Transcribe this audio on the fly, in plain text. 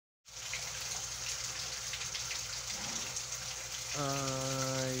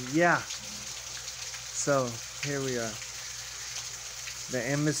Yeah. So here we are. The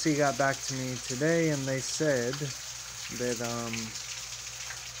embassy got back to me today, and they said that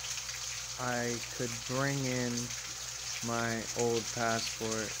I could bring in my old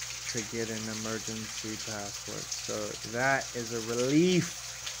passport to get an emergency passport. So that is a relief.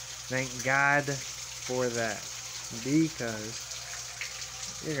 Thank God for that.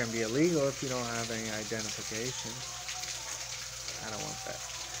 Because you're going to be illegal if you don't have any identification. I don't want that.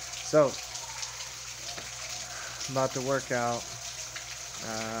 So, I'm about to work out.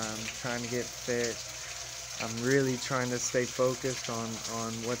 I'm trying to get fit. I'm really trying to stay focused on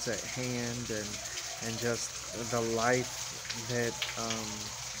what's at hand and just the life that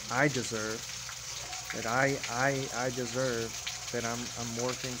I deserve, that I deserve, that I'm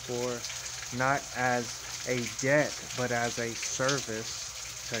working for, not as a debt, but as a service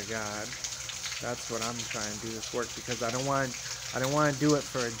to God. That's what I'm trying to do, this work, because I don't want to do it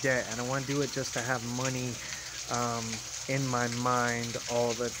for a debt. I don't want to do it just to have money in my mind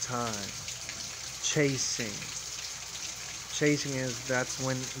all the time. Chasing is, that's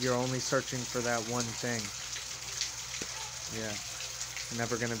when you're only searching for that one thing. Yeah,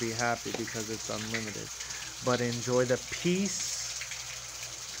 never gonna be happy because it's unlimited. But enjoy the peace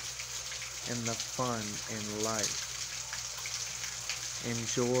and the fun in life.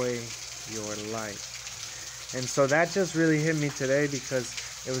 Enjoy your life. And so that just really hit me today, because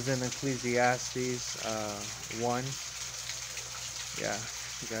it was in Ecclesiastes 1. Yeah,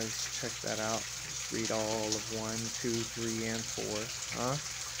 you guys check that out. Just read all of 1, 2, 3, and 4.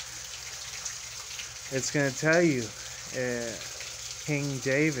 It's going to tell you, King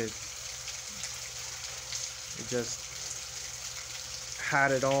David just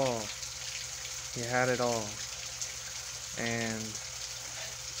had it all. He had it all. And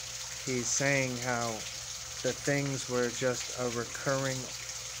he's saying how the things were just a recurring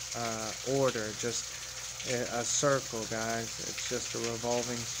order, just a circle, guys. It's just a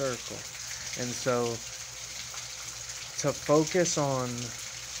revolving circle. And so to focus on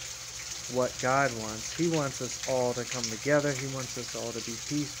what God wants, He wants us all to come together. He wants us all to be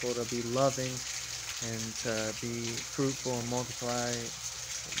peaceful, to be loving, and to be fruitful and multiply,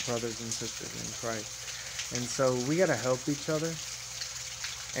 brothers and sisters in Christ. And so we got to help each other.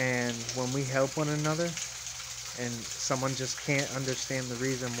 And when we help one another, and someone just can't understand the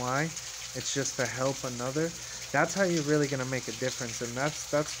reason why, it's just to help another, that's how you're really going to make a difference. And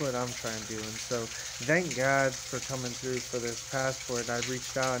that's what I'm trying to do. And so thank God for coming through for this passport. I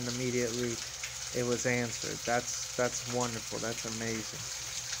reached out and immediately it was answered. That's wonderful. That's amazing.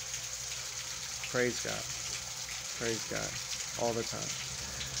 Praise God. Praise God all the time.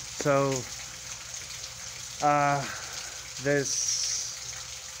 So this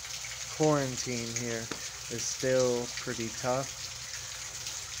quarantine here is still pretty tough.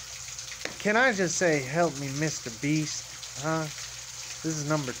 Can I just say, help me, MrBeast? Huh? This is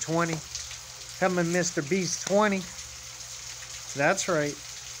number 20. Help me, MrBeast 20. That's right,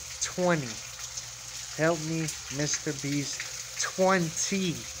 20. Help me, MrBeast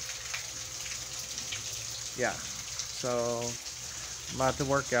 20. Yeah. So I'm about to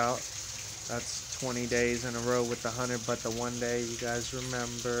work out. That's 20 days in a row with the 100, but the one day, you guys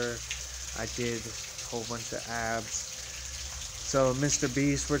remember, I did a whole bunch of abs. So,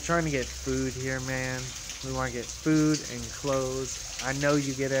 MrBeast, we're trying to get food here, man. We want to get food and clothes. I know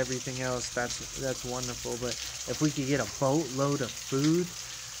you get everything else. That's wonderful. But if we could get a boatload of food,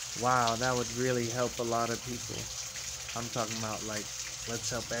 wow, that would really help a lot of people. I'm talking about, like, let's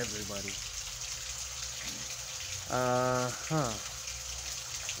help everybody.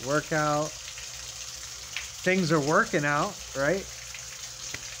 Workout. Things are working out, right?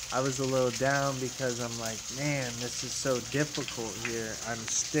 I was a little down because I'm like, man, this is so difficult here. I'm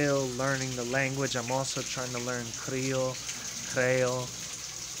still learning the language. I'm also trying to learn Creole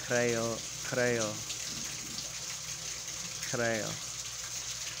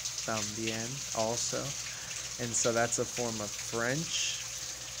también also. And so that's a form of French.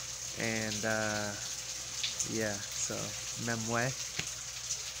 And yeah, so memwe,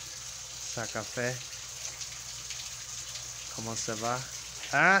 ça café, comment ça va?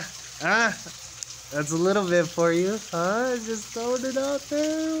 That's a little bit for you, huh? Just throwing it out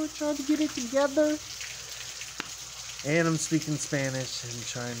there. We're trying to get it together. And I'm speaking Spanish and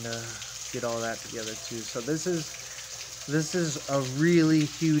trying to get all that together too. So this is a really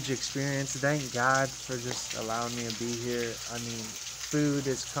huge experience. Thank God for just allowing me to be here. I mean, food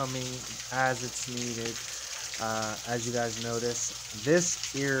is coming as it's needed. As you guys notice, this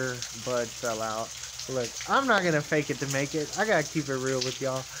earbud fell out. Look, I'm not gonna fake it to make it. I gotta keep it real with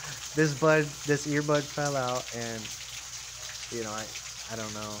y'all. This earbud fell out, and you know, I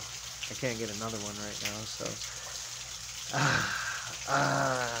don't know. I can't get another one right now, so.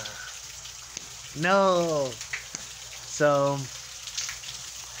 No! So,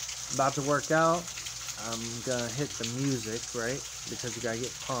 about to work out. I'm gonna hit the music, right? Because you gotta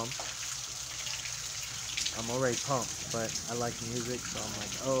get pumped. I'm already pumped, but I like music, so I'm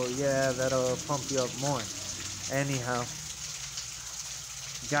like, oh yeah, that'll pump you up more. Anyhow,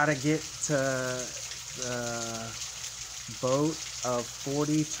 gotta get to the boat of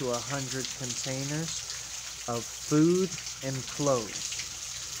 40 to 100 containers of food and clothes.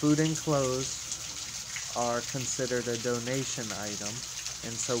 Food and clothes are considered a donation item,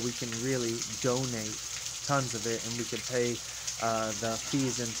 and so we can really donate tons of it, and we could pay the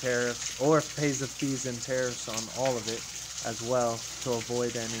fees and tariffs, or pays the fees and tariffs on all of it as well, to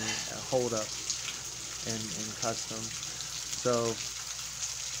avoid any holdups in customs. So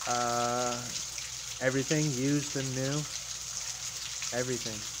everything used and new,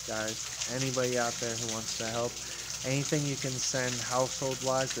 everything, guys. Anybody out there who wants to help, anything you can send household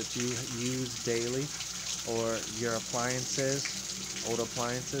wise that you use daily, or your appliances, old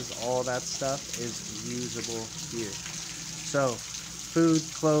appliances, all that stuff is usable here. So, food,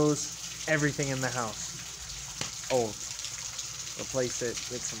 clothes, everything in the house, old. Replace it,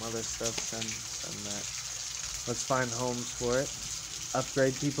 get some other stuff, send that. Let's find homes for it.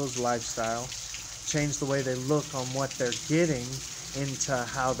 Upgrade people's lifestyle. Change the way they look on what they're getting into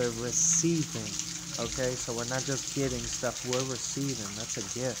how they're receiving. Okay, so we're not just getting stuff, we're receiving. That's a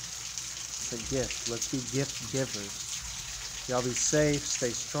gift. It's a gift. Let's be gift givers. Y'all be safe,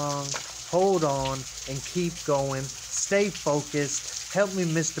 stay strong, hold on, and keep going. Stay focused. Help me,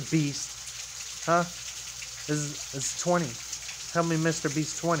 MrBeast. Huh? This is 20. Help me,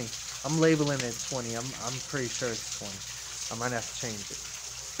 MrBeast 20. I'm labeling it 20. I'm pretty sure it's 20. I might have to change it.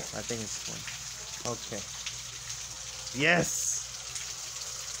 I think it's 20. Okay. Yes!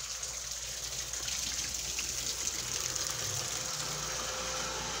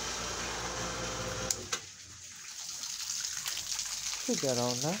 Take that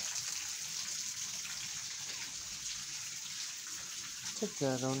on now. Take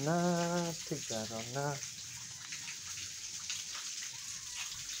that on now. Take that on now.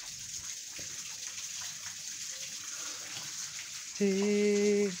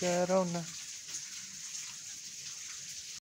 Take that on now.